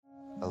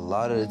A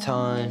lot of the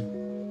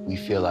time, we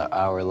feel like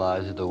our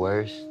lives are the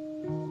worst.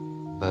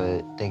 But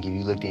I think if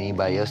you looked at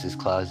anybody else's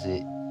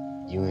closet,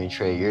 you wouldn't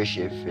trade your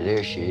shit for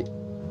their shit.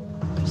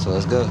 So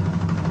let's go.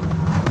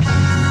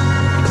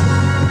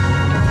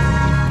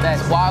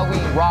 That's why we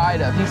ride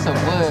a piece of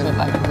wood,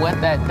 like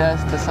what that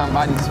does to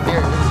somebody's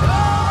spirit.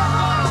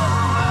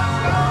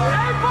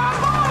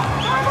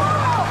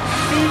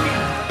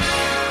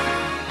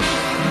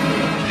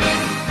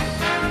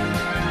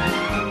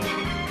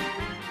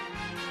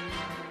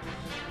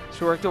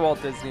 She worked at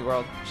Walt Disney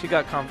World. She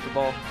got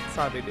comfortable. It's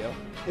not a big deal.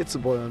 It's the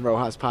Boyle and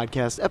Rojas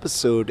podcast,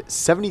 episode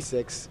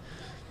 76.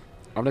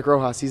 I'm Nick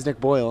Rojas. He's Nick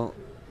Boyle.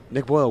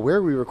 Nick Boyle, where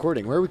are we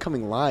recording? Where are we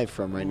coming live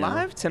from right now?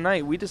 Live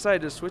tonight, we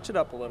decided to switch it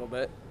up a little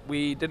bit.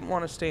 We didn't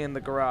want to stay in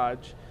the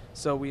garage,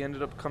 so we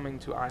ended up coming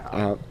to IHOP.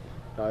 No,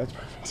 that's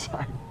perfect.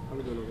 Sorry. How are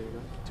we doing over here,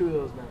 guys? 2 of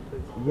those, man,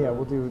 please. Yeah,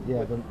 we'll do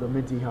the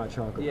minty hot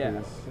chocolate, Yeah.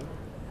 please.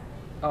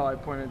 Oh, I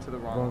pointed to the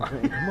wrong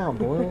one. Come on,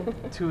 Boyle.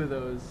 2 of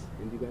those.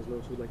 And do you guys know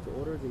what you'd like to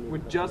order? We're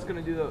just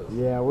going to do those.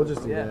 Yeah, we'll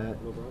just do Yeah.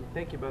 that. No problem.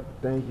 Thank you, bud.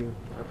 Thank you.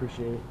 I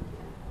appreciate it.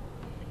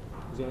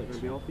 Is that going to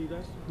be all for you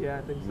guys? Yeah,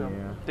 I think so.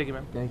 Yeah. Thank you,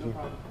 man. Thank you.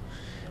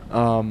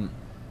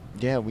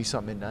 Yeah, we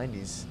saw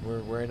Mid90s.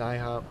 We're in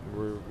IHOP.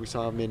 We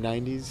saw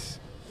Mid90s.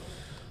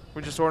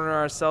 We're just ordering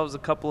ourselves a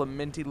couple of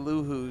minty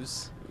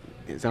loohoos.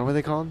 Is that what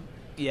they call them?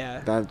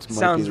 Yeah. That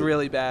sounds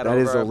really bad. That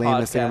over is the a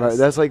lamest thing podcast. about it.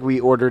 That's like we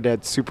ordered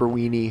at Super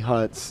Weenie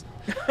Huts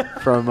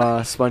from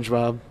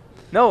SpongeBob.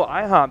 No,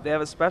 IHOP, they have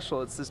a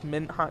special. It's this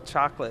mint hot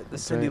chocolate, the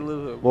That's Cindy right.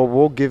 Lou Who. Well,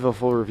 we'll give a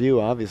full review,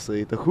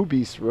 obviously. The Who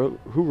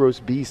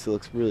Roast Beast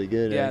looks really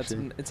good, Yeah,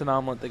 actually. it's an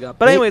omelet they got.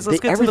 But anyways,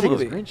 let's get to the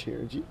movie. Everything is Grinch here.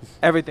 Jeez.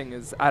 Everything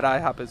is at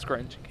IHOP is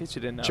Grinch, in case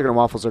you didn't know. Chicken and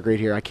waffles are great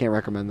here. I can't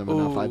recommend them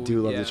enough. I Ooh,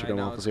 do love yeah, the chicken I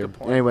know, and waffles it's a here. good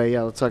point. Anyway,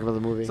 yeah, let's talk about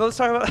the movie. So let's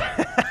talk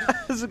about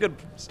this is a good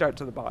start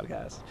to the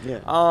podcast.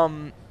 Yeah.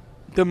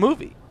 The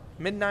movie,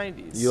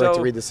 Mid90s. You like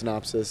to read the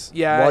synopsis?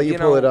 Yeah, While you you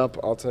pull it know- up,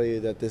 I'll tell you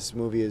that this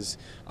movie is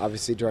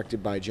obviously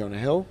directed by Jonah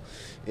Hill.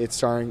 It's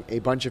starring a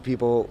bunch of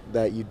people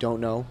that you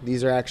don't know.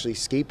 These are actually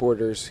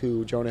skateboarders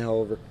who Jonah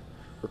Hill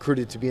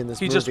recruited to be in this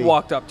He movie. just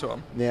walked up to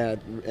him. Yeah,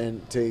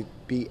 and to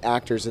be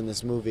actors in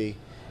this movie.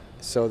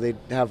 So they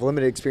have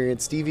limited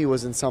experience. Stevie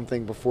was in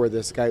something before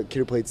this. Kid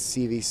who played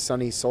Stevie,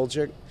 Sonny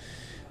Soljic.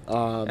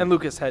 And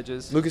Lucas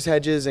Hedges. Lucas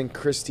Hedges and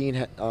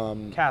Christine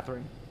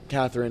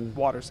Catherine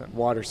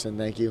Watterson,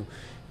 thank you.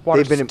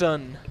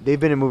 Waterston. They've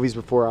been in movies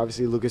before.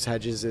 Obviously, Lucas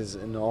Hedges is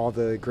in all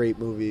the great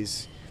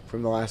movies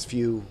from the last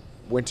few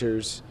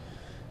winters,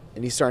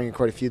 and he's starring in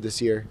quite a few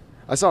this year.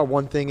 I saw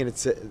one thing, and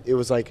it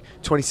was like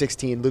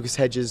 2016, Lucas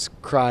Hedges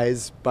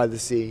cries by the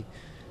sea.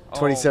 Oh,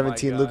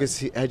 2017, my God. Lucas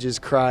Hedges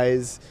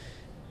cries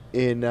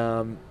in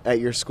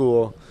at your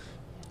school.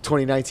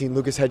 2019,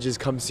 Lucas Hedges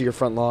comes to your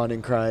front lawn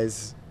and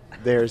cries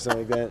there or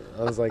something like that.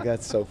 I was like,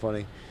 that's so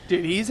funny.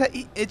 Dude,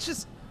 it's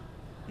just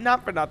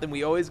not for nothing.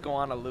 We always go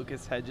on a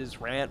Lucas Hedges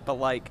rant, but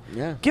like,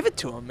 Yeah. give it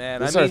to him,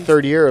 man. This is our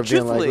third year of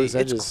being like truthfully, Lucas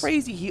Hedges. it's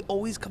crazy. He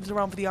always comes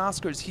around for the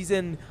Oscars. He's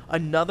in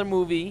another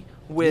movie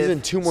with. He's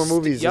in 2 more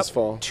movies Yep, this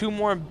fall. 2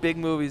 more big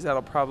movies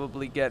that'll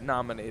probably get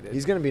nominated.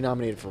 He's going to be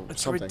nominated for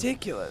It's something.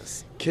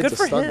 ridiculous. Kid's good a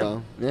for stud, him.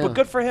 though. Yeah. But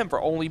good for him for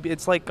only.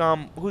 It's like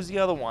who's the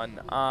other one?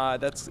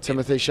 That's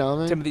Timothy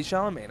Chalamet? Timothy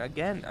Chalamet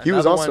again. He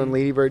was another also one. in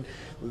Lady Bird.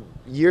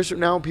 Years from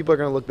now, people are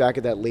going to look back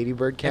at that Lady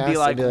Bird cast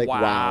And be like,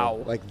 wow.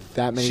 wow. Like,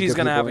 that many She's good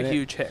gonna people have in a it.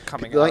 huge hit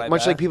coming Like, out.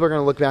 much like people are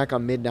going to look back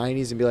on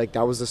Mid90s and be like,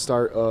 that was the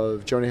start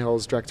of Jonah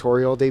Hill's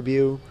directorial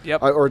debut.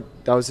 Yep. Or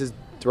that was his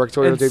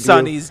directorial and debut.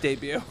 Sonny's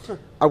debut.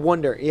 I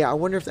wonder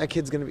if that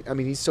kid's going to be, I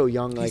mean, he's so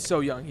young. He's so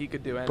young, he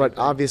could do anything. But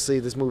obviously,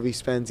 this movie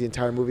spends the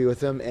entire movie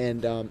with him,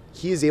 and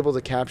he is able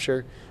to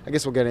capture. I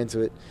guess we'll get into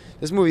it.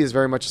 This movie is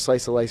very much a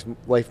slice of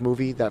life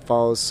movie that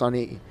follows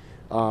Sonny,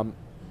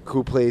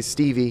 who plays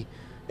Stevie,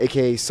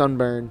 aka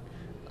Sunburn,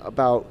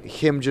 about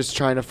him just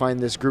trying to find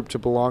this group to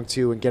belong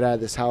to and get out of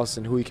this house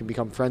and who he can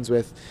become friends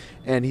with.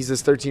 And he's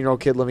this 13-year-old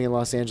kid living in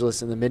Los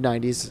Angeles in the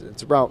mid-90s.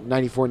 It's about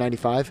 94,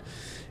 95.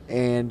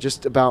 And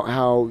just about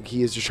how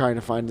he is just trying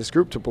to find this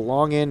group to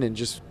belong in and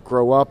just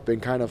grow up and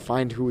kind of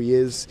find who he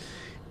is.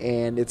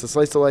 And it's a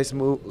slice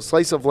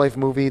of life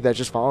movie that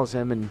just follows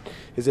him and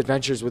his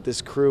adventures with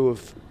this crew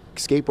of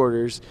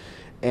skateboarders.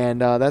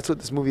 And that's what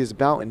this movie is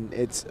about. And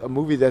it's a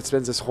movie that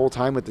spends this whole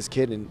time with this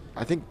kid. And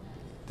I think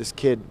this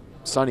kid,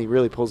 Sonny,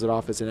 really pulls it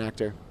off as an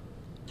actor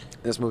in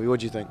this movie.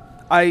 What'd you think?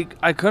 I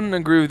couldn't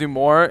agree with you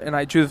more, and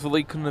I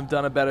truthfully couldn't have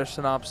done a better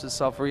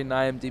synopsis off reading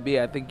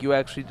IMDb. I think you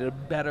actually did a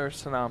better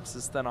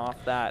synopsis than off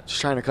that.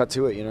 Just trying to cut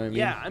to it, you know what I mean?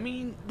 Yeah, I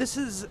mean, this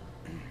is,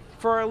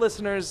 for our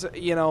listeners,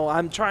 you know,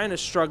 I'm trying to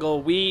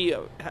struggle. We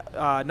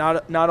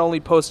not only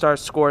post our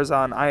scores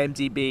on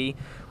IMDb,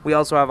 we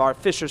also have our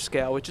Fisher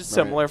scale, which is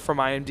similar from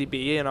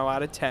IMDb, you know,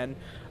 out of 10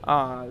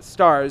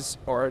 stars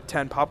or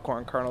 10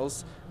 popcorn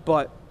kernels.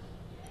 But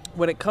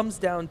when it comes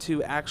down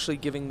to actually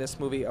giving this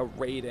movie a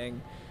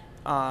rating,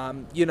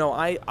 you know,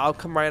 I'll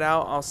come right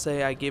out. I'll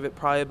say I gave it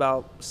probably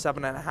about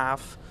 7.5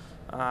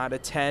 out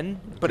of 10,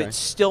 but Okay. it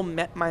still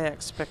met my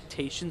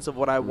expectations of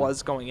what I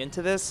was going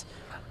into this.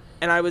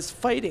 And I was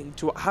fighting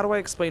to, how do I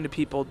explain to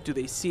people, do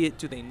they see it,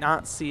 do they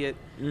not see it?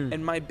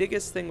 And my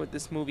biggest thing with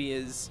this movie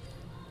is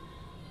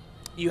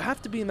you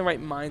have to be in the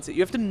right mindset.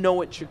 You have to know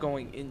what you're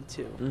going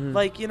into.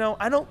 Like, you know,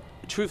 I don't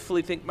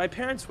truthfully think my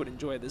parents would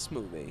enjoy this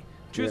movie.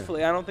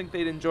 Truthfully, I don't think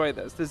they'd enjoy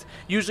this.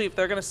 Usually, if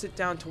they're going to sit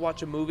down to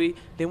watch a movie,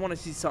 they want to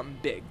see something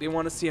big. They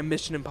want to see a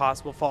Mission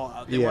Impossible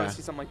Fallout. They want to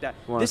see something like that.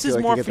 This is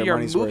more for your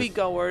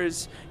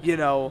moviegoers, you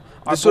know,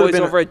 our boys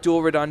over at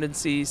Dual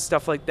Redundancy,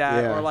 stuff like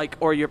that,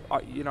 or your,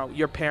 you know,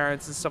 your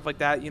parents and stuff like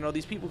that. You know,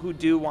 these people who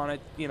do want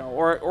to, you know,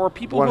 or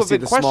people who have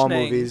been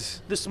questioning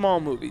the small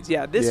movies.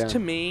 Yeah, this to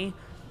me,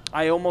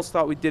 I almost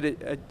thought we did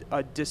it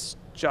a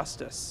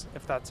disjustice,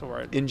 if that's a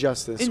word.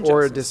 Injustice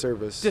or a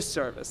disservice.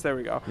 Disservice, there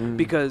we go.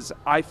 Because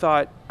I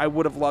thought I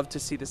would have loved to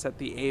see this at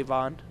the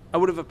Avon. I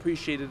would have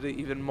appreciated it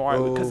even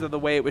more because of the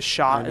way it was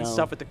shot and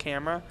stuff with the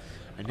camera.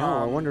 I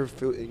know. I wonder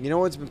if you know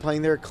what's been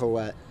playing there?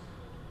 Colette.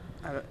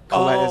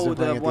 Colette has been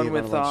playing the one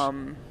with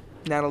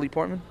Natalie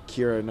Portman?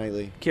 Keira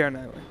Knightley.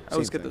 I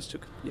always get those two.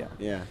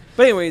 Yeah.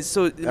 But anyways,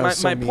 so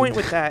my point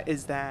with that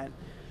is that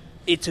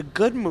it's a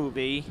good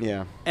movie.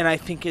 Yeah. And I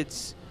think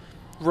it's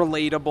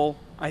relatable.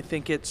 I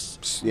think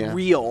it's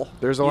real.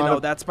 There's a lot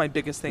of, that's my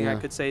biggest thing I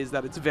could say is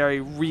that it's very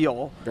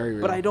real. Very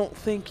real. But I don't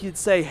think you'd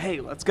say,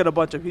 hey, let's get a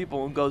bunch of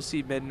people and go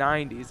see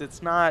Mid90s.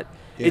 It's not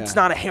it's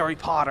not a Harry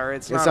Potter.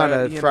 It's not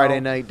a Friday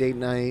night date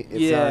night.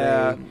 It's not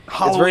a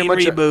Halloween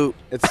reboot.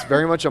 It's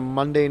very much a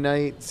Monday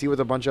night, see with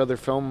a bunch of other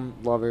film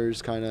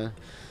lovers kind of.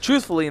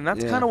 Truthfully, and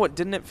that's kind of what,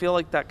 didn't it feel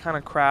like that kind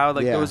of crowd?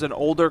 Like there was an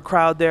older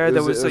crowd there.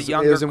 There was a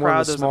younger crowd. It was in one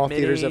of the small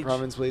theaters at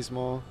Province Place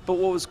Mall. But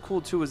what was cool,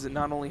 too, is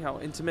not only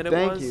how intimate it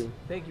was. Thank you.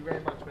 Thank you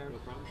very much, man.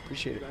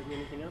 Appreciate it.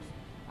 Anything else?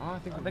 I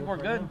think we're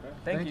good.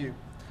 Thank you.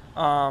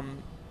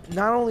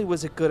 Not only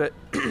was it good,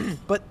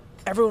 but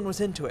everyone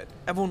was into it.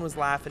 Everyone was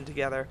laughing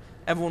together.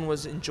 Everyone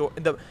was enjoying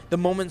the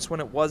moments when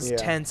it was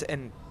tense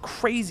and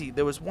crazy.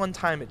 There was one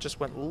time it just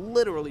went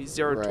literally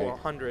 0 to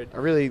 100.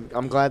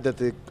 I'm glad that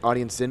the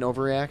audience didn't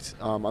overreact.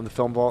 On the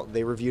Film Vault,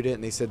 they reviewed it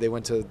and they said they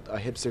went to a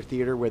hipster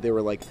theater where they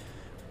were like,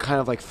 kind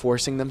of like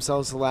forcing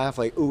themselves to laugh,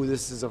 like, ooh,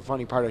 this is a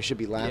funny part. I should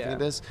be laughing at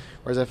this.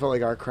 Whereas I felt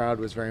like our crowd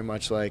was very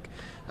much like,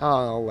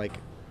 I'll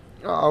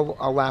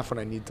laugh when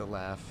I need to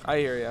laugh. I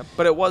hear you,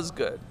 but it was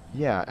good.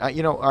 Yeah,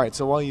 you know. All right,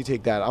 so while you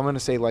take that, I'm gonna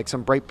say like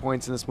some bright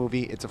points in this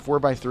movie. It's a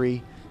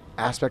 4:3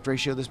 aspect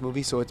ratio of this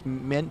movie, so it's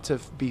meant to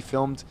be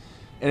filmed,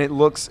 and it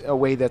looks a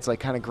way that's like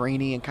kind of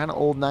grainy and kind of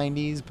old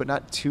 90s, but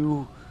not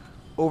too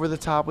over the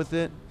top with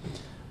it.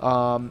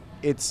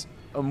 It's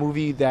a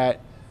movie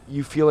that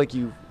you feel like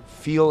you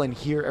feel and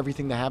hear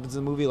everything that happens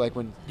in the movie, like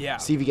when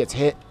Stevie gets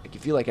hit, like you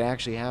feel like it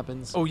actually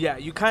happens. Oh yeah,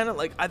 you kind of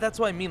like that's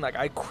what I mean. Like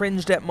I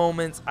cringed at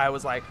moments. I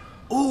was like,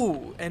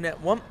 ooh, and at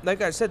one,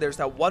 like I said, there's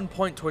that one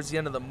point towards the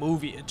end of the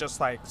movie, it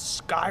just like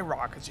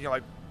skyrockets. You're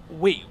like,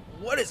 wait,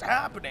 what is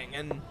happening?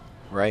 And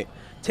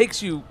takes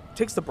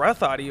the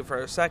breath out of you for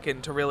a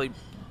second to really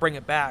bring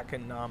it back.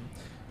 And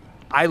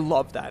I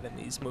love that in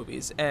these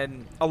movies.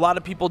 And a lot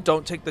of people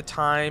don't take the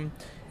time.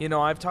 You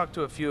know, I've talked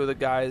to a few of the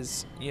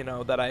guys, you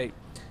know, that I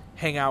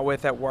hang out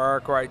with at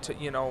work, or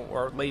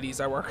or ladies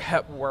I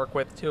work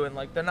with too, and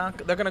like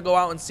they're gonna go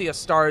out and see A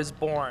Star Is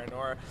Born,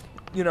 or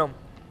you know,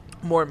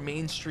 more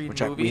mainstream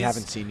movies. We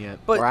haven't seen yet,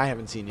 or I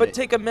haven't seen yet. But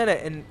take a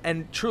minute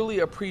and truly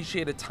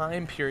appreciate a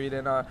time period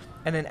and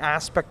an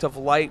aspect of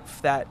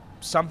life that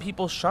some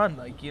people shun.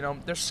 Like, you know,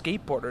 they're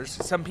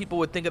skateboarders. Some people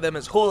would think of them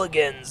as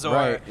hooligans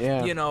or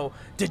you know,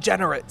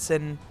 degenerates,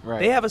 and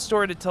they have a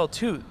story to tell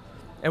too.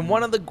 And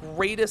one of the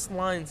greatest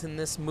lines in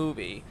this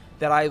movie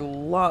that I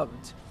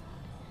loved,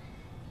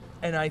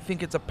 and I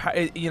think it's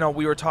you know,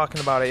 we were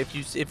talking about it.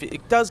 If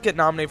it does get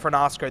nominated for an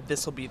Oscar,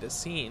 this will be the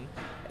scene.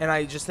 And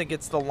I just think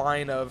it's the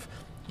line of,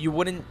 you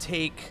wouldn't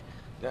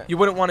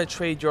want to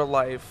trade your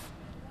life.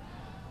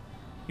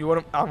 You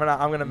wouldn't. I'm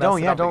gonna mess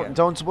it up again.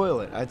 Don't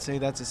spoil it. I'd say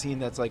that's a scene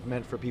that's like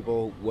meant for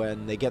people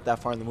when they get that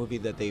far in the movie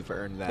that they've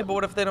earned that. Yeah, but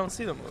what if they don't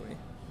see the movie?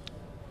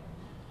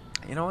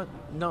 You know what?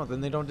 No,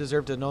 then they don't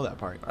deserve to know that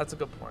part. That's a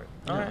good point.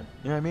 All right.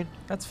 You know what I mean?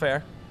 That's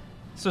fair.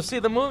 So see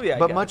the movie, I guess.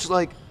 But much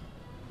like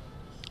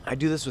I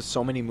do this with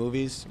so many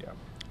movies. Yeah.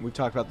 We've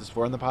talked about this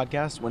before on the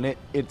podcast. When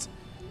it's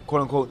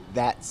quote unquote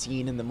that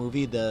scene in the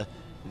movie,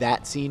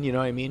 that scene, you know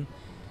what I mean?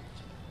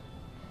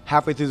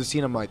 Halfway through the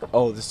scene, I'm like,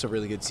 oh, this is a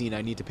really good scene.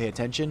 I need to pay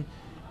attention.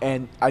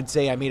 And I'd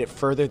say I made it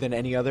further than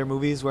any other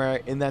movies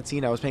where in that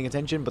scene I was paying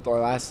attention, but the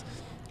last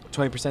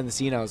 20% of the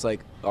scene I was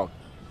like, oh,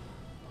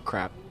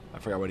 crap. I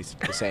forgot what he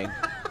was saying.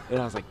 And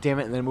I was like, damn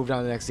it. And then moved on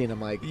to the next scene.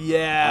 I'm like,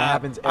 yeah. That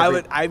happens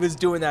I was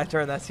doing that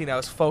during that scene. I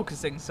was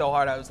focusing so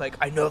hard. I was like,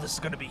 I know this is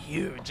going to be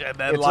huge. And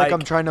then it's like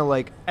I'm trying to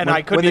like. And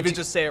I couldn't even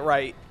just say it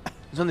right.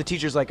 So when the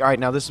teacher's like, all right,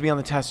 now this will be on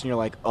the test. And you're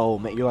like, oh,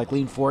 man. You're like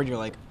lean forward. You're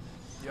like,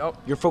 yep.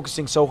 You're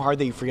focusing so hard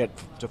that you forget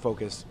to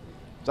focus.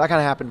 So that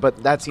kind of happened.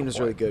 But that scene was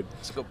really good.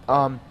 That's a good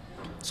point.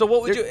 So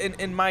what would you,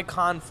 in my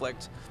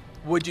conflict,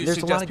 Would you There's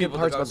a lot suggest of good people to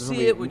parts go about this see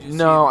movie. it? Would you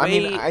No, see I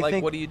mean, wait? I like,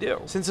 think what do you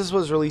do? Since this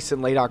was released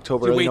in late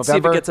October, Do you early wait to see if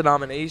November, it gets a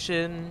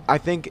nomination? I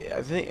think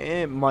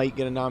it might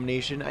get a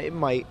nomination. It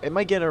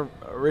might get an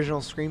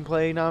original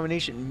screenplay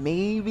nomination,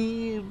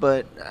 maybe,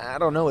 but I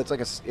don't know. It's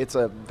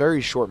a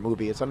very short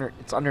movie. It's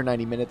under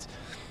 90 minutes.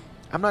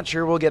 I'm not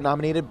sure we'll get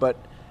nominated, but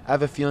I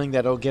have a feeling that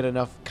it'll get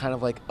enough kind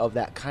of like of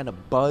that kind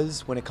of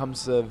buzz when it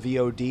comes to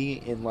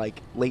VOD in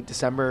like late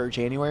December or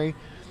January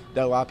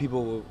that a lot of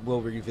people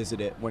will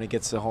revisit it when it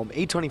gets to home.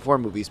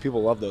 A24 movies,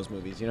 people love those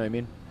movies. You know what I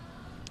mean?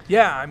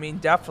 Yeah, I mean,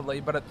 definitely.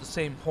 But at the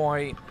same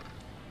point,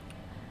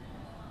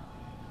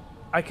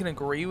 I can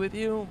agree with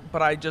you,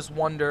 but I just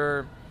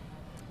wonder,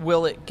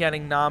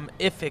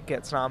 if it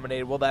gets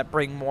nominated, will that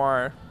bring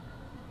more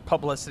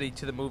publicity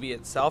to the movie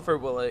itself, or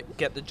will it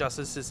get the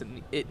justice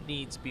it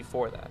needs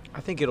before that? I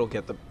think it'll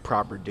get the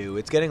proper due.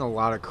 It's getting a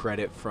lot of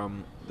credit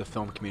from the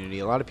film community.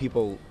 A lot of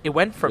people It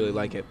went from really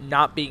like it.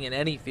 not being in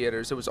any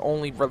theaters. It was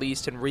only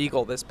released in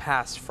Regal this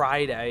past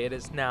Friday. It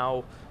is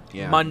now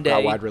Yeah, Monday.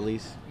 got wide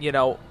release.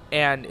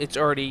 And it's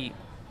already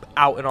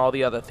out in all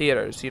the other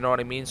theaters. You know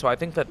what I mean? So I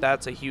think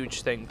that's a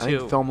huge thing too. I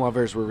think film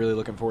lovers were really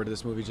looking forward to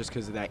this movie just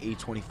because of that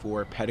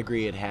A24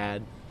 pedigree it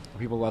had.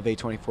 People love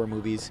A24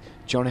 movies.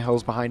 Jonah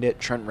Hill's behind it.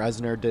 Trent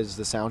Reznor does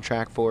the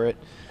soundtrack for it.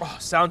 Oh,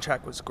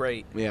 soundtrack was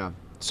great. Yeah.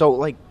 So,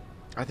 like,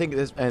 I think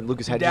this, and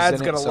Lucas Hedges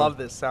Dad's in it. gonna love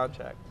this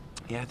soundtrack.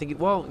 Yeah, I think,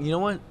 well, you know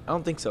what? I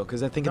don't think so,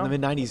 because I think in the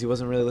mid-90s he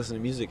wasn't really listening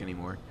to music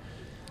anymore.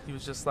 He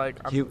was just like,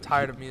 I'm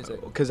tired of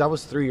music. Because I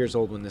was 3 years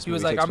old when this He movie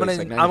was like, takes place,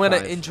 I'm 95.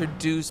 gonna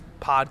introduce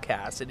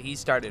podcasts, and he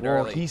started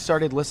Well, early. he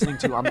started listening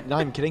to, I'm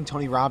not even kidding,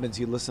 Tony Robbins.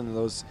 He'd listen to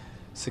those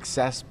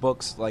success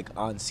books, like,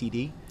 on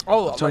CD.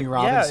 Oh, Tony like,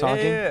 Robbins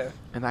talking. yeah.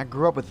 And I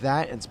grew up with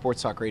that and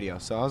sports talk radio,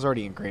 so I was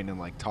already ingrained in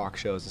like talk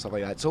shows and stuff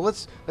like that. So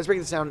let's break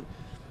this down.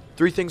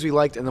 3 things we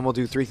liked, and then we'll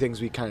do 3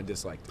 things we kind of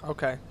disliked.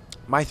 Okay.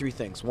 My 3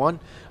 things. 1,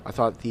 I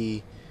thought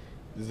the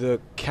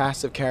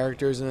cast of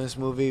characters in this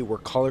movie were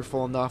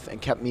colorful enough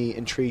and kept me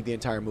intrigued the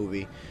entire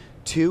movie.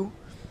 2,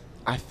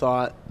 I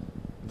thought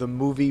the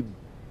movie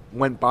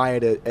went by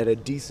at a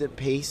decent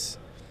pace.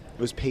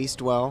 It was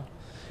paced well.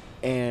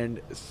 And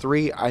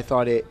 3, I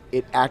thought it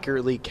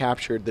accurately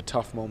captured the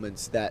tough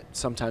moments that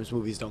sometimes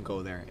movies don't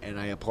go there, and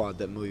I applaud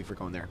that movie for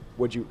going there.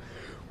 What are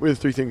the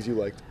 3 things you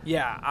liked?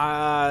 Yeah,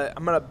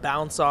 I'm gonna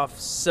bounce off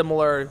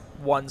similar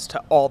ones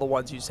to all the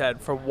ones you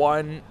said. For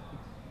one,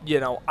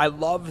 I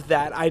love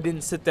that I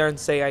didn't sit there and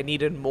say I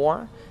needed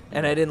more,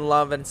 and I didn't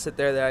love and sit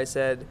there that I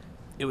said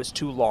it was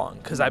too long,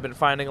 because I've been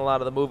finding a lot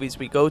of the movies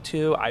we go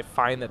to, I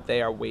find that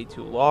they are way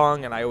too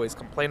long, and I always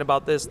complain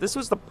about this. This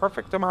was the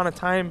perfect amount of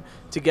time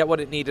to get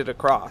what it needed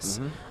across.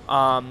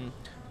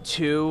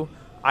 2,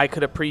 I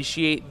could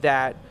appreciate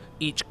that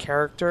each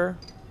character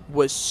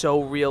was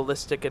so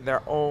realistic in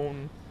their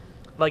own,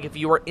 like if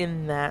you were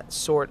in that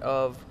sort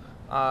of,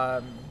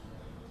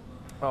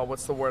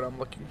 what's the word I'm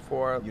looking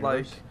for?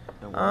 Universe? Like,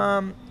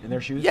 in their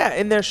shoes? Yeah,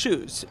 in their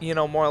shoes,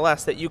 more or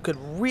less, that you could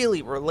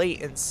really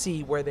relate and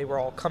see where they were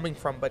all coming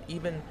from. But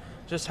even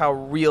just how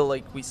real,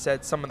 like we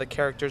said, some of the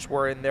characters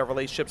were in their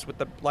relationships with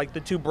the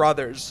 2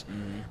 brothers,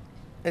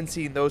 and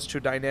seeing those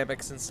 2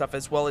 dynamics and stuff,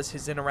 as well as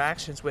his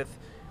interactions with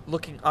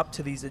looking up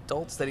to these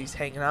adults that he's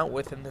hanging out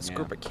with in this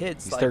group of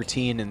kids. He's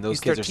 13 and those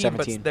kids are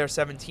 17. But they're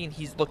 17.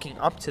 He's looking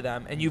up to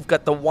them, and you've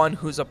got the one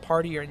who's a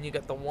partier, and you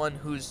got the one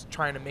who's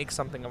trying to make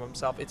something of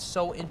himself. It's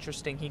so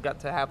interesting. He got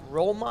to have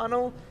role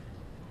model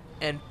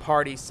and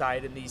party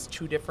side in these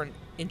 2 different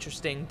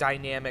interesting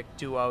dynamic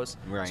duos.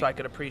 Right. So I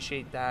could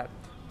appreciate that.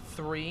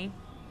 3,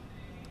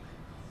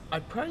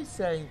 I'd probably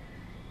say,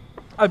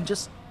 I'm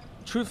just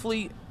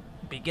truthfully,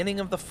 beginning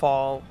of the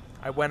fall,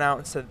 I went out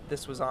and said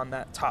this was on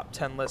that top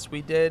 10 list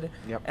we did.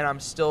 Yep. And I'm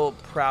still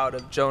proud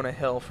of Jonah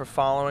Hill for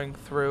following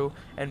through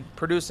and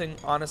producing,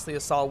 honestly, a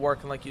solid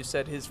work. And like you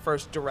said, his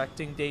first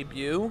directing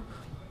debut,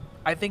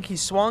 I think he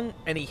swung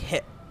and he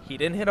hit. He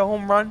didn't hit a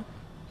home run.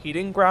 He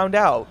didn't ground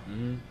out,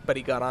 but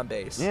he got on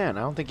base. Yeah, and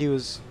I don't think he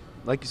was,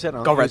 like you said, I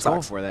don't Go think Red he was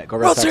going Sox. for that. Go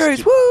World Red Sox.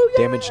 Series, woo! Yay!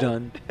 Damage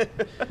done.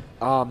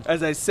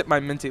 As I sip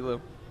my minty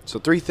Lou. So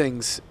 3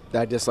 things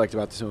that I disliked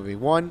about this movie.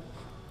 1,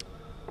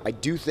 I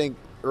do think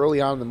early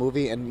on in the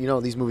movie, and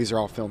these movies are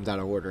all filmed out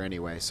of order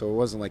anyway, so it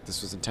wasn't like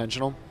this was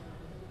intentional.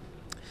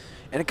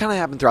 And it kind of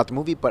happened throughout the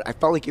movie, but I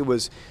felt like it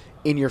was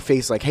in your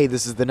face, like, hey,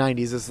 this is the 90s,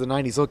 this is the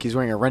 90s. Look, he's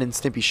wearing a Ren and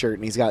Stimpy shirt,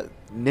 and he's got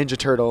Ninja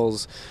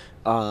Turtles,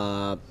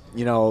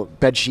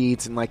 bed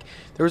sheets, and like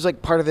there was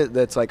like part of it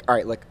that's like, all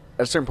right, like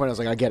at a certain point I was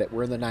like, I get it,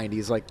 we're in the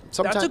 90s. Like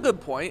sometimes That's a good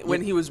point.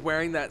 When he was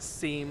wearing that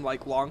same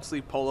like long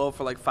sleeve polo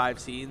for like 5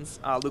 scenes,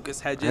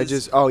 Lucas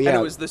Hedges. Oh yeah, and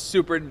it was the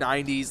super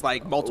 90s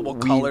like multiple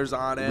colors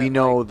on it. We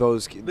know like,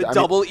 those the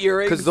double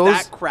earrings. because those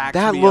that cracked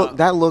that me look up.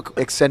 that look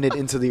extended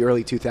into the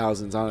early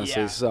 2000s,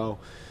 honestly. Yeah. So,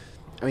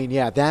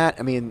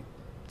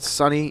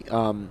 Sonny,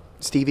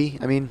 Stevie.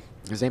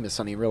 His name is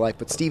Sonny in real life,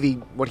 but Stevie,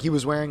 what he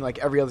was wearing, like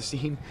every other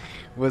scene,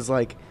 was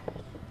like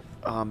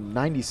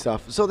 90s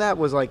stuff. So that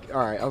was like, all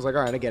right. I was like,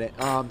 all right, I get it.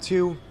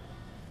 2,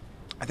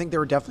 I think there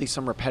were definitely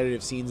some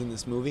repetitive scenes in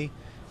this movie,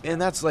 And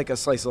that's like a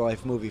slice of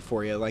life movie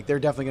for you. Like, there are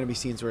definitely going to be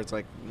scenes where it's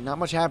like not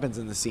much happens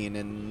in the scene,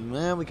 and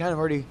we kind of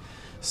already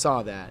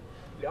saw that.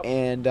 Yep.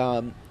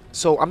 And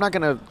so I'm not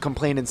going to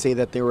complain and say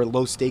that there were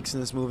low stakes in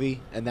this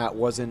movie, and that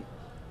wasn't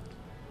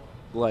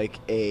like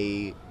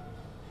I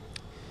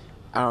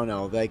don't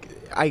know. Like,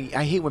 I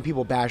hate when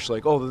people bash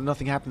like, oh,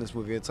 nothing happened in this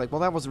movie. It's like,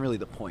 well, that wasn't really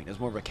the point. It was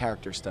more of a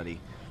character study,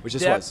 which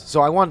this was.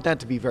 So I want that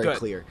to be very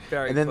clear.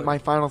 Very then clear. my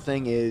final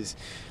thing is,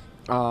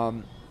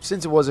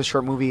 since it was a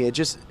short movie,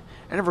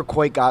 I never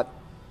quite got,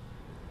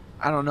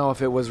 I don't know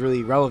if it was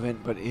really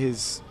relevant, but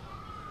his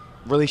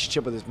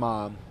relationship with his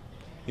mom.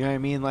 You know what I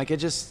mean? Like,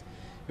 it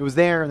was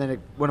there, and then it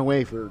went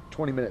away for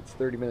 20 minutes,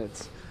 30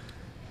 minutes.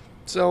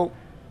 So,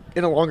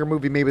 in a longer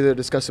movie, maybe they'll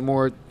discuss it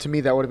more. To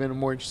me, that would have been a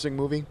more interesting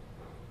movie.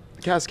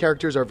 The cast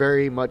characters are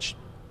very much,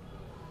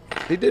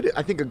 they did,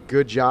 I think, a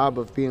good job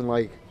of being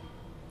like,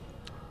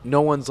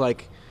 no one's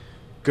like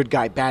good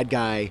guy, bad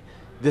guy,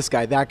 this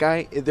guy, that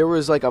guy. There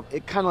was like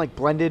it kind of like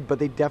blended, but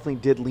they definitely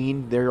did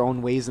lean their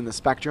own ways in the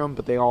spectrum,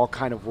 but they all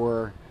kind of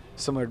were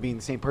similar to being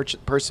the same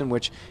person,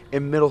 which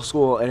in middle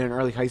school and in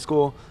early high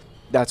school,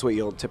 that's what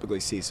you'll typically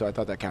see. So I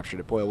thought that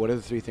captured it. Boyle, what are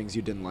the 3 things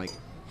you didn't like?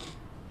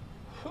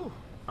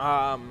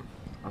 I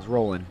was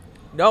rolling.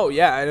 No,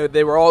 yeah, I know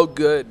they were all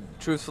good.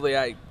 Truthfully,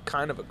 I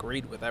kind of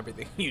agreed with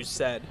everything you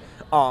said.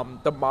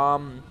 The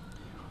mom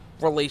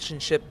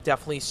relationship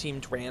definitely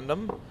seemed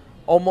random.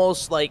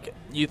 Almost like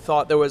you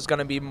thought there was going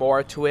to be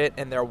more to it,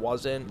 and there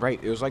wasn't. Right.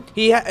 It was like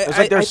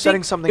they're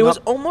setting something up. It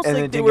up. was almost and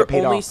like it they didn't were get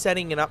paid only off.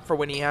 setting it up for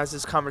when he has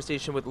this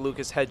conversation with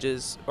Lucas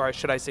Hedges, or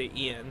should I say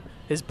Ian,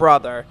 his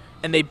brother,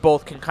 and they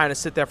both can kind of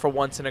sit there for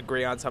once and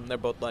agree on something. They're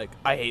both like,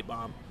 I hate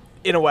mom.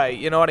 In a way,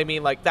 you know what I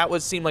mean? Like, that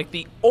would seem like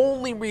the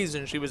only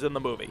reason she was in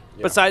the movie.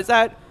 Yeah. Besides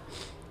that,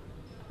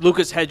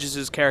 Lucas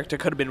Hedges' character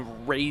could have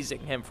been raising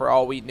him for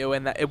all we knew,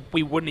 and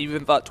we wouldn't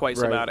even thought twice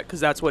Right. about it, because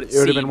that's what it It seemed.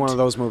 would have been one of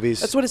those movies.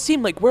 That's what it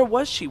seemed like. Where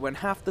was she when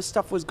half the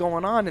stuff was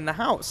going on in the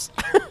house?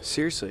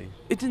 Seriously.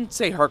 It didn't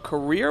say her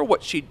career,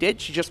 what she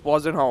did. She just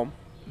wasn't home.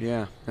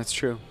 Yeah, that's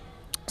true.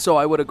 So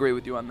I would agree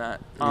with you on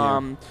that.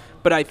 Yeah.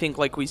 But I think,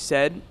 like we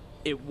said,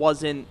 there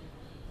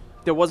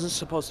wasn't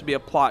supposed to be a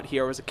plot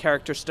here. It was a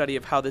character study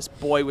of how this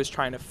boy was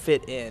trying to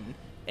fit in,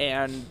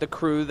 and the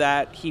crew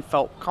that he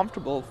felt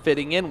comfortable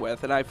fitting in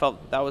with, and I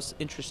felt that was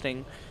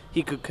interesting.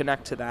 He could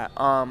connect to that.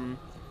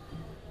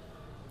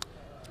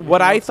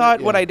 What I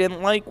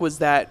didn't like was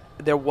that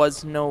there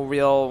was no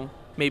real,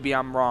 maybe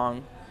I'm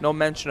wrong, no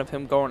mention of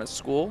him going to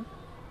school.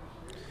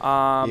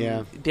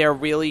 Yeah. They're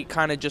really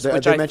kind of just, They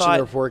which I mentioned thought,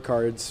 the report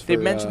cards. they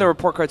mentioned the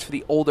report cards for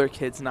the older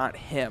kids, not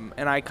him.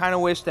 And I kind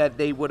of wish that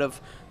they would have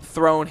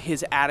thrown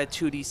his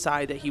attitude-y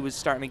side that he was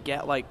starting to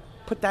get, like,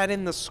 put that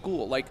in the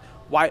school. Like,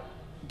 why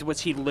was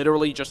he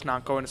literally just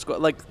not going to school?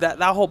 Like, that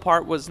whole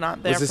part was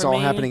not there for me. Was this all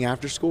happening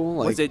after school?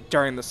 Like, Was it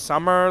during the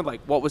summer? Like,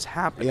 what was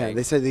happening? yeah,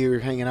 they said they were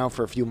hanging out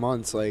for a few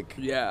months. Like,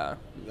 Yeah.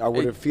 I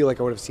would feel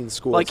like I would have seen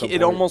school. Like, at some it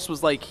point. almost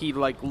was like he,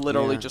 like,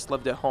 literally Yeah. just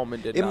lived at home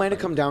and did It might have nothing.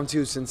 come down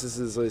to, since this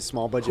is a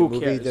small budget Who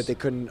movie, cares? that they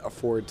couldn't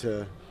afford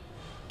to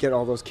get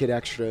all those kid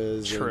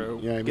extras. True.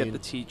 And, you know what I Get mean? the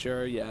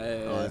teacher. Yeah.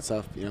 all that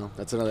stuff. You know,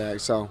 that's another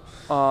act. So,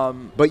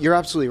 Um, but you're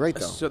absolutely right,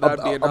 though. So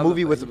that'd be a another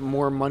movie thing. with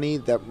more money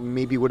that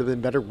maybe would have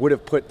been better would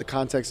have put the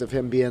context of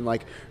him being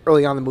like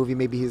early on in the movie.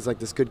 Maybe he's like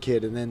this good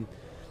kid, and then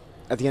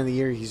at the end of the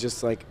year, he's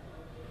just like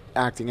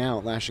acting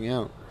out, lashing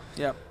out.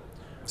 yeah.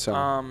 So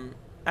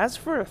As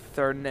for a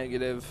third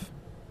negative,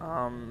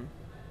 I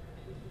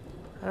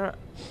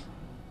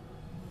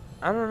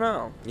don't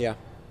know. yeah, No,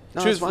 it's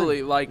fine.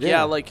 Truthfully, like, Yeah.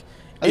 yeah, like,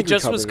 I it think we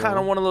just was covered it kind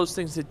all. of one of those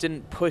things that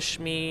didn't push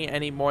me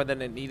any more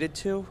than it needed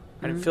to.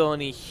 I didn't Mhm. feel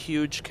any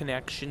huge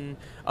connection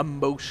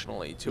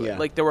emotionally to Yeah. it.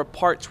 Like, there were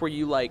parts where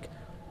you, like,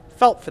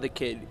 felt for the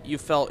kid. You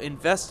felt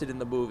invested in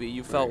the movie.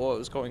 You felt Right. what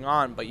was going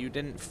on, but you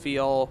didn't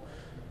feel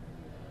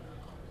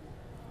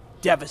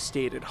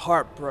devastated,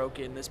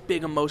 heartbroken, this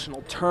big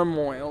emotional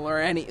turmoil or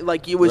any,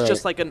 like, it was Right.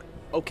 just like an,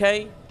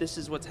 okay, this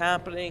is what's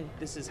happening,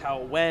 this is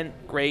how it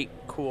went, great,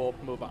 cool,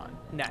 move on,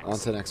 next. On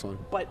to the next one.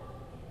 But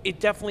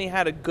it definitely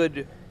had a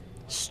good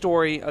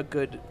story,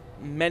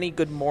 many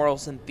good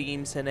morals and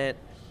themes in it,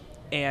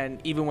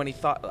 and even when he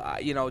thought,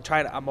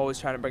 I'm always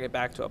trying to bring it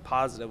back to a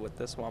positive with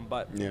this one,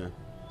 but Yeah.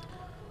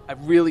 I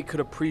really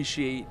could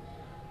appreciate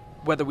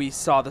whether we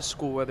saw the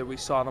school, whether we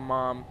saw the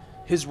mom,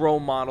 his role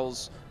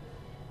models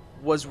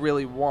was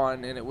really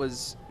one, and it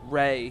was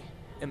Ray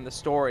in the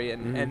story,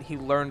 and he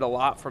learned a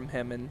lot from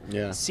him, and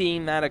Yeah.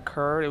 seeing that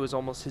occur, it was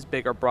almost his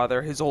bigger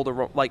brother, his older,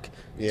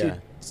 Yeah.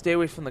 dude, stay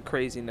away from the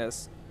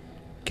craziness,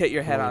 get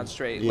your head Well, on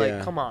straight, yeah.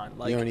 like, come on,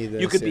 like, don't need you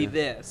this, could be yeah.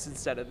 this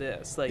instead of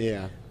this, like,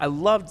 Yeah. I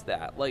loved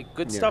that, like,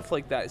 good Yeah. stuff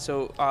like that,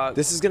 so,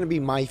 This is going to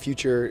be my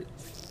future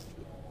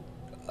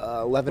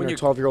 11 When or you're-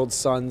 12-year-old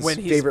son's when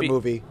he's favorite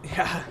movie.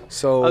 yeah,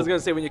 So I was gonna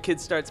say, when your kid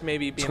starts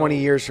maybe being 20 a,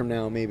 years from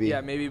now, maybe.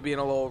 yeah, maybe being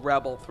a little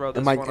rebel, throw this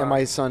And one on.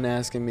 my son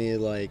asking me,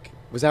 like,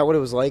 was that what it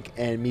was like?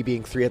 And me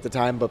being 3 at the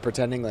time, but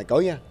pretending like, oh,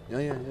 yeah. Yeah.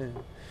 You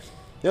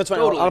know, it's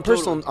funny. Totally, on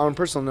a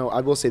personal note,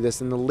 I will say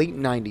this. In the late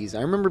 90s, I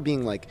remember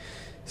being like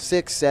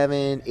 6,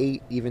 7,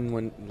 8, even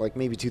when, like,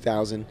 maybe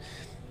 2000.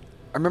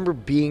 I remember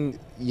being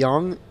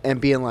young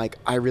and being like,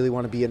 I really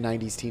want to be a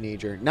 90s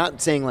teenager.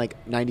 Not saying like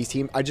 90s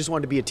teen. I just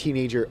wanted to be a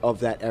teenager of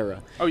that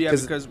era. Oh, yeah,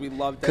 because we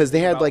loved because they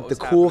had about like what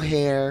the was cool happening.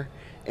 hair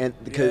and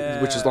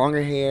which is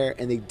longer hair,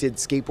 and they did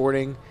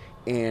skateboarding.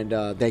 And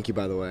thank you,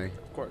 by the way,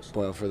 Of course.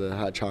 Boyle, for the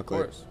hot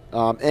chocolate.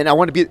 course. And I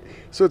want to be.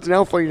 So it's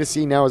now funny to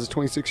see now as a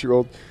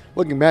 26-year-old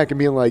looking back and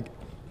being like,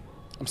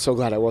 I'm so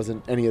glad I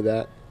wasn't any of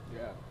that.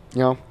 Yeah. You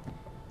know.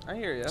 I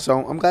hear you. So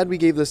I'm glad we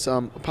gave this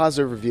a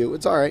positive review.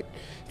 It's all right.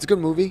 It's a good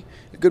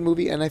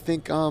movie, and I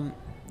think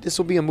this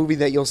will be a movie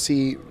that you'll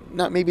see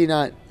maybe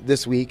not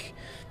this week,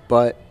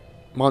 but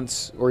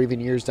months or even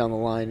years down the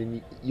line,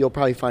 and you'll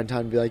probably find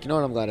time to be like, you know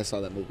what, I'm glad I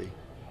saw that movie.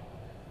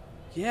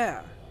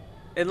 Yeah.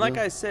 And like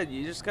Yeah. I said,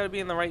 you just got to be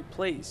in the right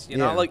place. You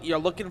Yeah. know, like you're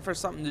looking for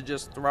something to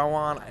just throw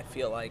on, I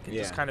feel like, and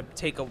just Yeah. kind of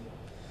take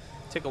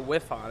a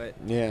whiff on it.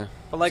 Yeah.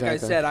 But like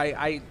exactly.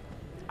 I said,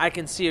 I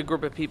can see a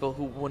group of people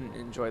who wouldn't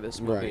enjoy this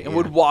movie Right, and yeah,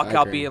 would walk I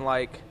out agree. being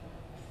like,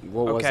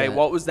 What was okay, that?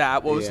 what was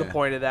that? What was the Yeah.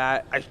 point of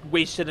that? I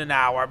wasted an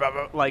hour, blah,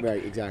 blah, like,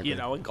 Right, exactly. you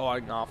know, and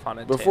going off on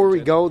it. Before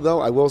we go,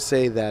 though, I will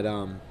say that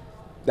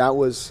that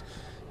was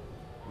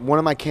one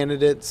of my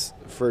candidates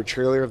for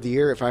trailer of the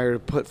year. If I were to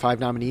put 5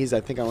 nominees, I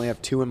think I only have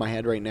 2 in my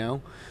head right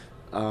now.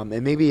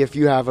 And maybe if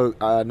you have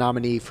a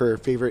nominee for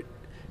favorite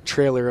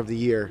trailer of the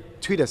year,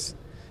 tweet us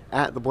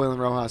at the Boyle and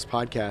Rojas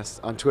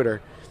podcast on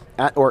Twitter,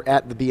 at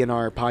the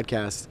BNR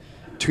podcast.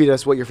 Tweet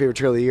us what your favorite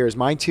trailer of the year is.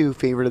 My 2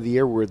 favorite of the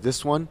year were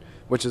this one,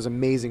 which is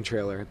amazing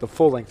trailer, the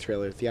full-length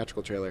trailer,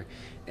 theatrical trailer,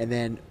 and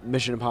then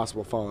Mission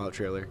Impossible Fallout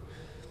trailer.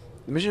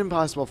 The Mission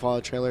Impossible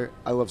Fallout trailer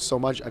I love so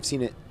much. I've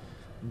seen it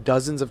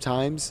dozens of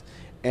times,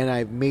 and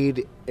I've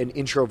made an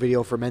intro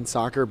video for men's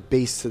soccer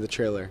based to the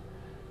trailer.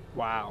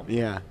 Wow.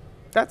 Yeah.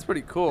 That's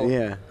pretty cool.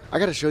 Yeah. I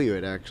got to show you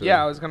it, actually.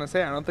 Yeah, I was going to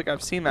say, I don't think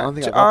I've seen that. I don't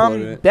think I've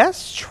uploaded it.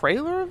 Best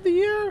trailer of the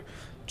year?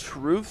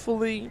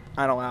 Truthfully,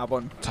 I don't have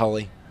one.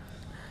 Tully.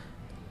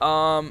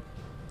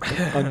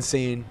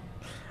 Unseen.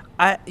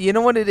 You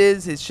know what it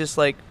is? It's just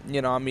like,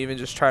 you know, I'm even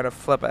just trying to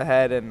flip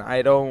ahead, and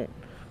I don't.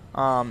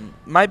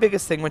 My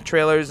biggest thing with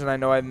trailers, and I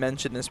know I've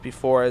mentioned this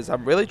before, is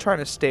I'm really trying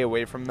to stay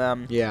away from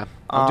them. Yeah.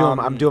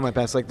 I'm doing my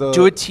best. Like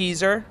Do a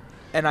teaser,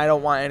 and I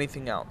don't want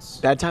anything else.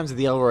 Bad Times at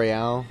the El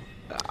Royale.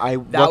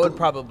 That would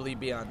probably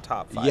be on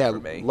top 5 Yeah, for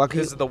me lucky-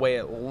 because of the way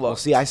it looks. Well,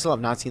 see, I still have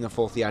not seen the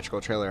full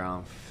theatrical trailer, I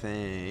don't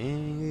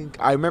think.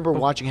 I remember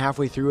watching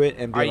halfway through it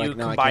and Are being you like,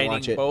 no, I can't combining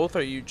watch it. both?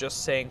 Are you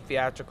just saying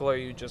theatrical? Or are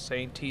you just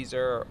saying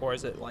teaser? Or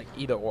is it like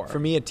either or? For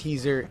me, a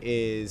teaser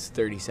is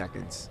 30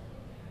 seconds.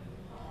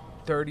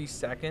 30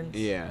 seconds?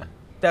 Yeah.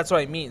 That's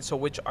what I mean. So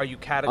which are you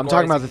categorizing? I'm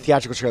talking about the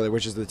theatrical trailer,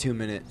 which is the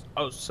 2-minute.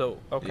 Oh, so,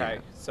 okay. Yeah.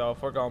 So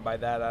if we're going by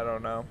that, I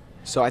don't know.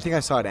 So I think I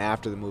saw it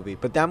after the movie.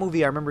 But that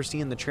movie, I remember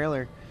seeing the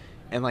trailer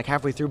and like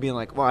halfway through being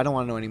like, well, I don't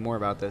want to know any more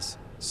about this.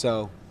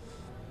 So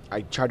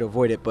I tried to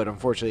avoid it, but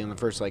unfortunately in the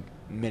first like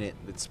minute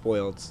it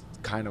spoiled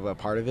kind of a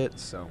part of it.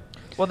 So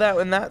Well,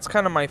 that's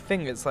kind of my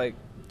thing. It's like,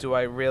 do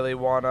I really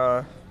want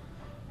to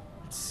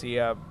see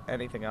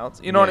anything else?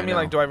 You know what I Yeah, mean?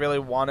 no. Like, do I really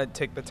want to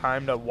take the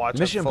time to watch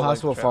Mission a full-length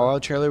Impossible trailer?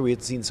 Fallout trailer we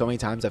had seen so many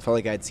times. I felt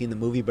like I had seen the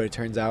movie, but it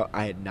turns out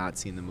I had not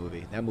seen the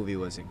movie. That movie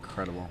was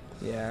incredible.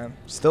 Yeah.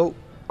 Still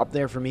up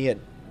there for me at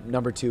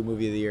number 2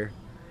 movie of the year.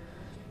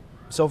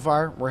 So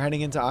far, we're heading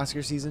into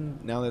Oscar season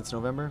now that it's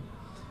November.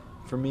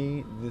 For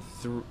me,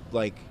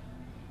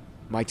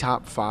 my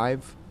top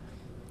 5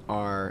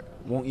 are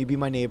Won't You Be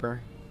My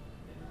Neighbor,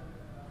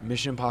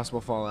 Mission Impossible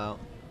Fallout,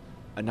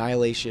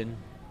 Annihilation,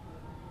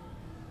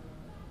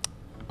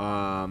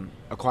 A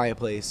Quiet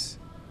Place,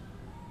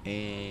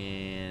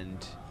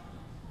 and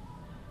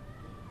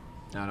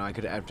I don't know.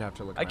 I'd have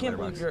to look. I at my can't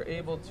believe Letterboxd. you're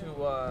able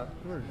to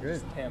good.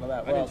 just handle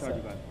that I well. didn't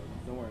charge you back.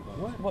 Don't worry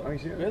about it. What? Are you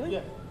serious? Really?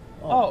 Yeah.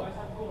 Oh,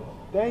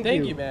 thank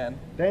you, man.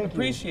 Thank you.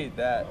 Appreciate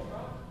that.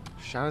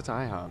 Shout out to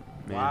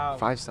IHOP, man. Wow.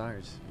 5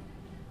 stars.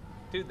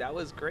 Dude, that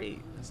was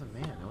great. That's a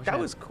man. I wish That I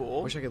was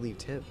cool. Wish I could leave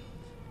tip.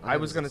 I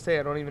was going to say,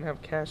 I don't even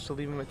have cash to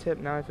leave him a tip.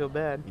 Now I feel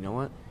bad. You know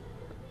what?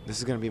 This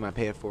is gonna be my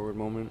pay it forward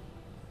moment.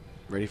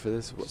 Ready for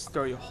this? Just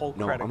throw your whole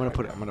No, credit I'm gonna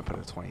card put down.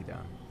 a 20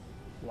 down.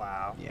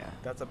 Wow. Yeah.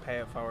 That's a pay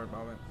it forward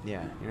moment.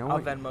 Yeah. You know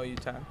I'll what? Venmo you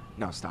 10.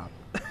 No, stop.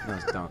 No,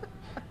 don't.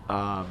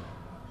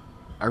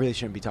 I really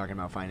shouldn't be talking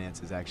about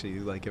finances. Actually,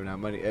 like giving out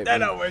money. I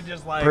mean, we're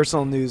just like.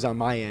 personal news on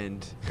my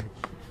end.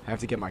 I have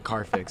to get my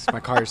car fixed. My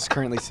car is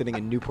currently sitting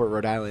in Newport,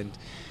 Rhode Island.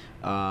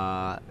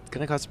 It's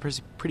gonna cost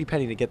a pretty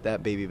penny to get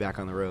that baby back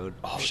on the road.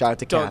 Oh, Shout out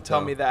to Don't Kat,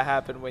 tell though. me that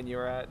happened when you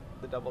were at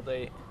the double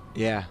date.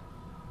 Yeah.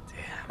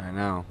 Damn. I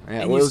know. Yeah, And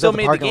well, it you was still at the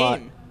made the parking lot.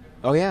 game.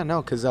 Oh yeah,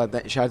 no, because shout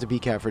out to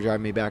BCAT for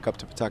driving me back up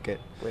to Pawtucket.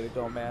 Way to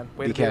go, man.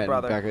 Way to be BCAT a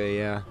brother. back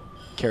yeah.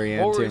 Carrie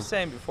Ann What were too. we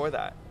saying before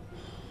that?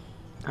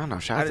 I don't know.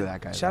 Shout out to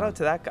that guy. Shout though. out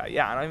to that guy.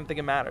 Yeah, I don't even think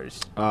it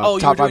matters. Oh,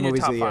 you top were 5 doing your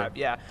movies top of the year. 5.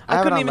 Yeah. I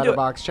have it couldn't on even do it.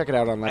 Letterboxd. Check it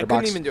out on Letterboxd. I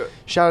couldn't even do it.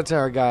 Shout out to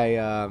our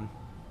guy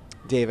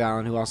Dave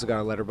Allen, who also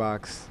got a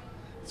Letterboxd.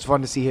 It's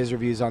fun to see his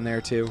reviews on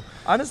there too.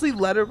 Honestly,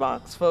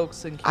 Letterboxd,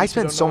 folks. In case I you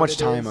spend don't so know what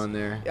much it time is. on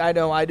there. I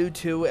know, I do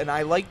too, and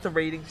I like the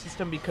rating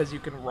system because you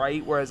can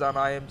write, whereas on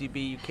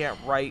IMDb you can't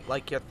write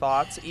like your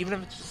thoughts, even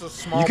if it's just a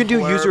small. You can do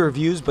blurb. user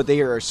reviews, but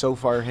they are so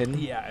far hidden.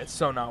 Yeah, it's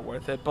so not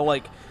worth it. But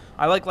like,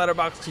 I like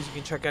Letterboxd because you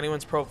can check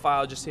anyone's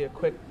profile, just see a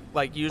quick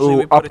like. Usually,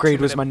 we put Upgrade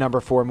a was my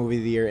number 4 movie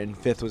of the year, and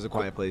 5th was A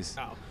Quiet Place.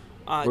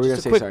 Oh, were you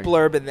just a gonna say? quick Sorry.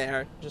 blurb in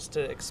there, just to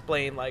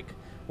explain like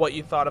what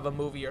you thought of a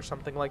movie or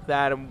something like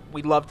that. And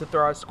we love to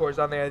throw our scores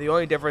on there. The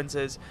only difference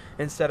is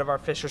instead of our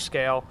Fisher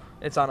scale,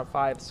 it's on a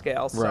 5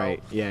 scale. So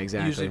Right. Yeah.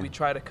 Exactly. usually we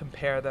try to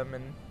compare them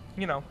and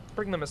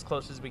bring them as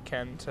close as we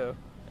can to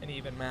an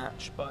even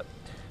match. But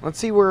let's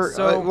see where.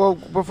 Well,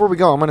 before we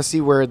go, I'm gonna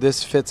see where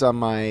this fits on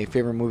my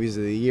favorite movies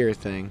of the year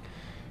thing.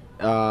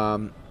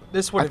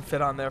 This wouldn't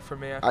fit on there for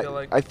me. I feel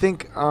like. I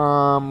think.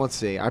 Let's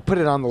see. I put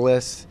it on the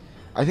list.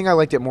 I think I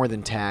liked it more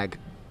than Tag,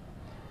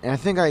 and I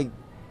think I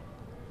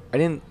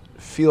didn't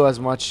feel as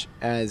much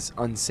as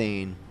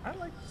Unsane. I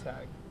like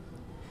Tag.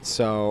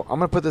 So I'm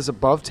gonna put this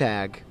above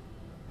Tag,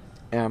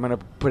 and I'm gonna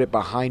put it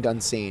behind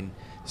Unsane.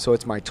 So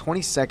it's my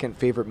 22nd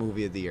favorite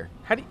movie of the year.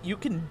 How do you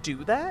can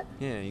do that?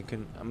 Yeah, you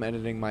can. I'm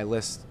editing my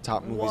list,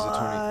 top movies What?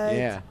 of 20.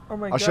 Yeah. Oh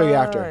my god. I'll show you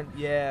after.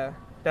 Yeah,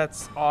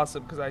 that's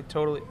awesome because I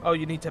totally. Oh,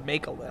 you need to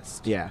make a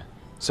list. Yeah.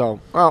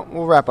 So, well,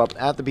 we'll wrap up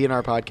at the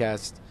BNR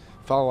podcast.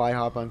 Follow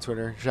IHOP on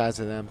Twitter. Shout out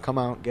to them. Come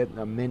out, get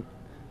a mint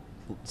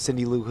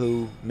Cindy Lou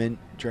Who mint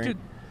drink. Dude,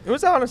 it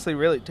was honestly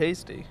really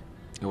tasty.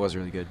 It was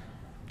really good.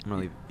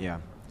 Yeah,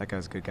 that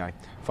guy's a good guy.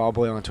 Follow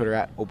Boyle on Twitter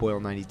at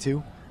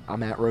oboyle92.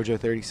 I'm at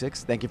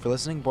Rojo36. Thank you for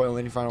listening. Boyle,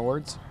 any final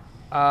words?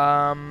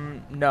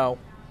 No.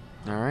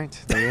 All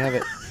right, there you have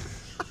it.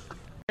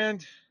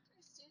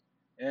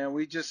 And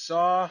we just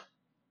saw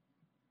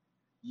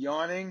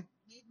Yawning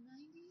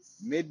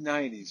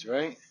Mid90s,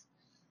 right?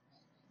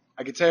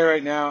 I can tell you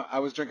right now, I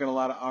was drinking a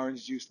lot of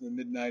orange juice in the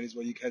mid-90s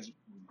while you guys were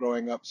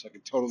growing up, so I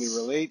could totally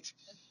relate.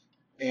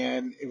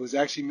 And it was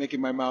actually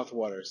making my mouth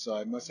water, so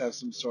I must have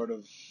some sort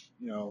of,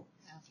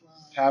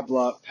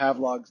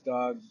 Pavlov's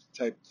dog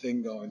type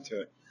thing going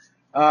to it.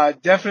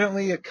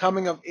 Definitely a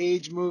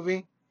coming-of-age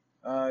movie.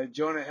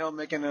 Jonah Hill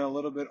making it a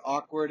little bit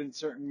awkward in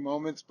certain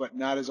moments, but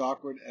not as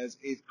awkward as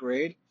 8th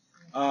grade.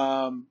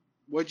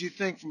 What'd you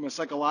think from a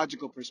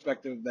psychological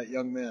perspective of that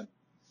young man,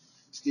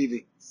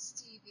 Stevie?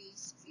 Stevie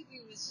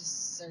was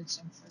just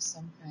searching for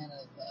some kind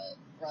of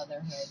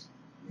brotherhood,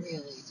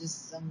 really.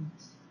 Just some,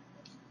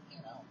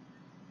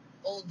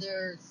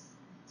 older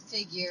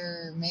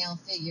figure, male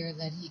figure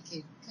that he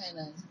could kind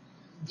of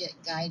get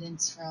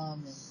guidance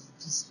from and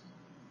just,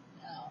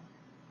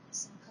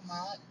 some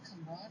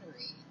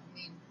camaraderie. I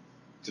mean,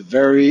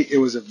 It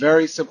was a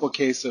very simple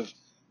case of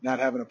not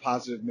having a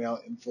positive male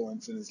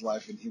influence in his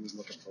life, and he was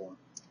looking for one.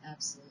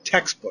 Absolutely.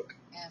 Textbook.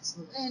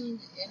 Absolutely. And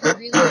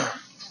really,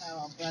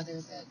 a brother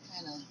that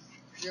kind of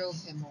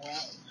drove him away.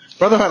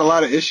 Brother had a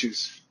lot of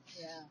issues.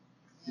 Yeah.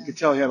 You could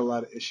tell he had a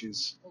lot of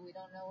issues. But we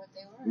don't know what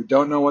they were. We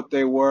don't know what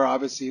they were.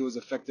 Obviously, he was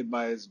affected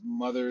by his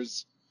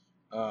mother's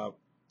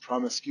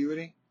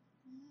promiscuity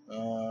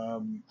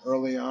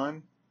early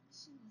on,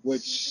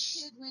 which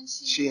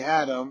she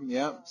had him.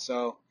 Yeah.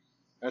 So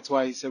that's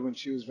why he said when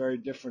she was very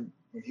different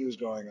when he was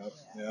growing up,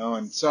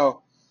 and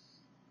so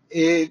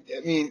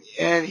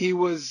and he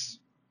was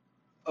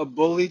a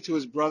bully to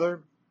his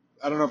brother.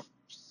 I don't know if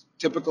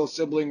typical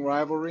sibling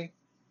rivalry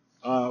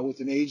with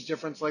an age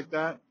difference like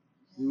that.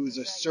 He was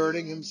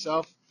asserting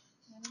himself.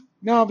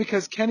 No,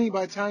 because Kenny,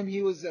 by the time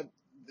he was at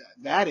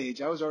that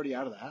age, I was already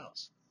out of the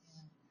house.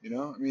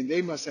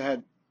 They must have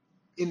had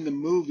in the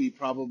movie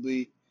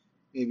probably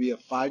maybe a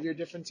 5-year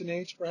difference in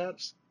age,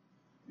 perhaps.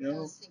 I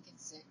was thinking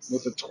 6.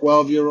 With a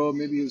 12-year-old,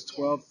 maybe he was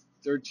 12,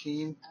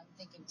 13. I'm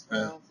thinking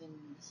 12 and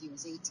he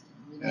was 18.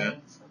 We know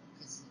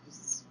because it was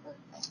his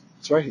birthday.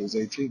 That's right, he was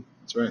 18.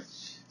 That's right.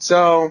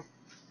 So,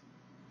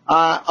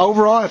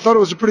 overall, I thought it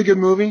was a pretty good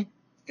movie,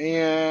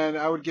 and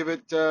I would give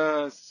it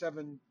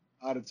 7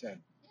 out of 10.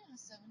 Yeah,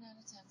 7 out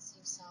of 10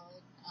 seems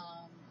solid.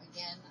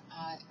 Again,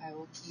 I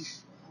will keep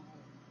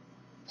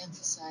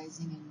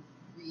emphasizing and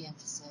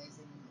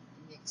re-emphasizing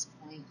Nick's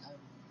point of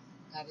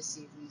how to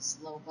see these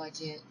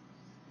low-budget,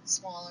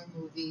 smaller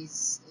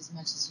movies as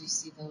much as we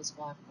see those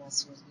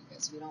blockbusters,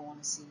 because we don't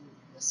want to see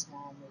the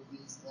small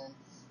movies, the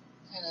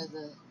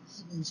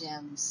hidden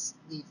gems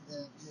leave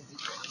the movie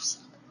theater. So.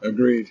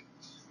 Agreed.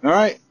 All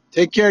right.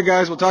 Take care,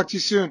 guys. We'll talk to you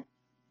soon.